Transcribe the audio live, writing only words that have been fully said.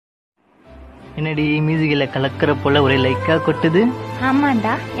என்னடி மியூசிக்ல கலக்கிற போல ஒரே லைக்கா கொட்டுது?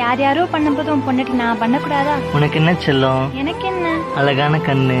 ஆமாண்டா, யார் யாரோ பண்ணும்போது உன் பொண்ணுக்கு நான் பண்ணக்கூடாதா? உனக்கு என்ன செல்லம்? எனக்கு என்ன? அழகான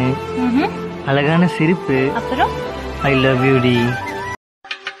கண்ணு, அழகான சிரிப்பு, அப்புறம் ஐ லவ் யூ டி.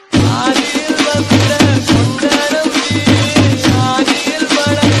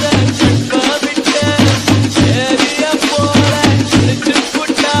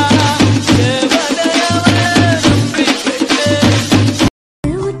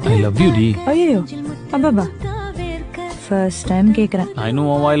 ஐயோ அப்பா ஃபர்ஸ்ட் டைம் கேக்குறேன். நான் இன்னும்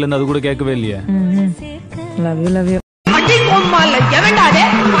உன் வாயில இருந்து அது கூட கேட்கவே இல்லையே. Love you love you. அடி கோமால எவன்டாதே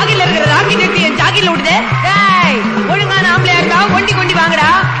பாகில இருக்கிற ராக்கி நெட்டி என் ஜாகில விடுதே. டேய் ஒழுங்கான ஆம்பளையா இருக்கா ஒண்டி கொண்டி வாங்கடா.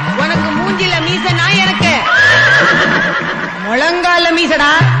 உனக்கு மூஞ்சில மீச நான் எனக்கு முழங்கால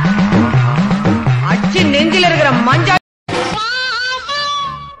மீசடா. அச்சு நெஞ்சில இருக்கிற மஞ்சள்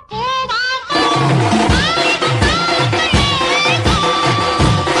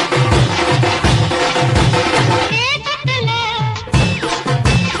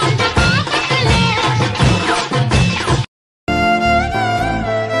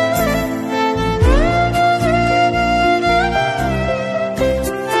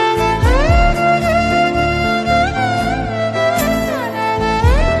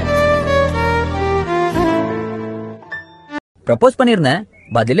ப்ரப்போஸ் பண்ணிருந்தேன்,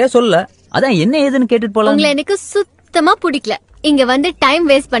 பதிலே சொல்ல. அதான் என்ன ஏதுன்னு கேட்டுட்டு போலாம். உங்களை எனக்கு சுத்தமா பிடிக்கல. இங்க வந்து டைம்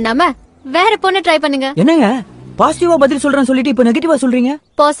வேஸ்ட் பண்ணாம வேற பொண்ணு ட்ரை பண்ணுங்க. என்னங்க பாசிட்டிவா பதில் சொல்றேன்னு சொல்லிட்டு இப்ப நெகட்டிவா சொல்றீங்க?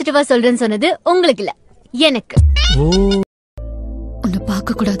 பாசிட்டிவா சொல்றேன்னு சொன்னது உங்களுக்கு இல்ல, எனக்கு. உன்னை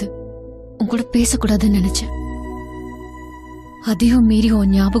பார்க்க கூடாது, உன் கூட பேசக்கூடாதுன்னு நினைச்சேன். அதையும் மீறி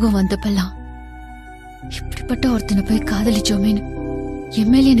உன் ஞாபகம் வந்தப்பெல்லாம் இப்படிப்பட்ட ஒருத்தனை போய் காதலிச்சோமேன்னு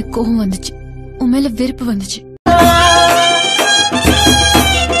என் மேல எனக்கு கோபம் வந்துச்சு, உன் மேல வெறுப்பு வந்துச்சு.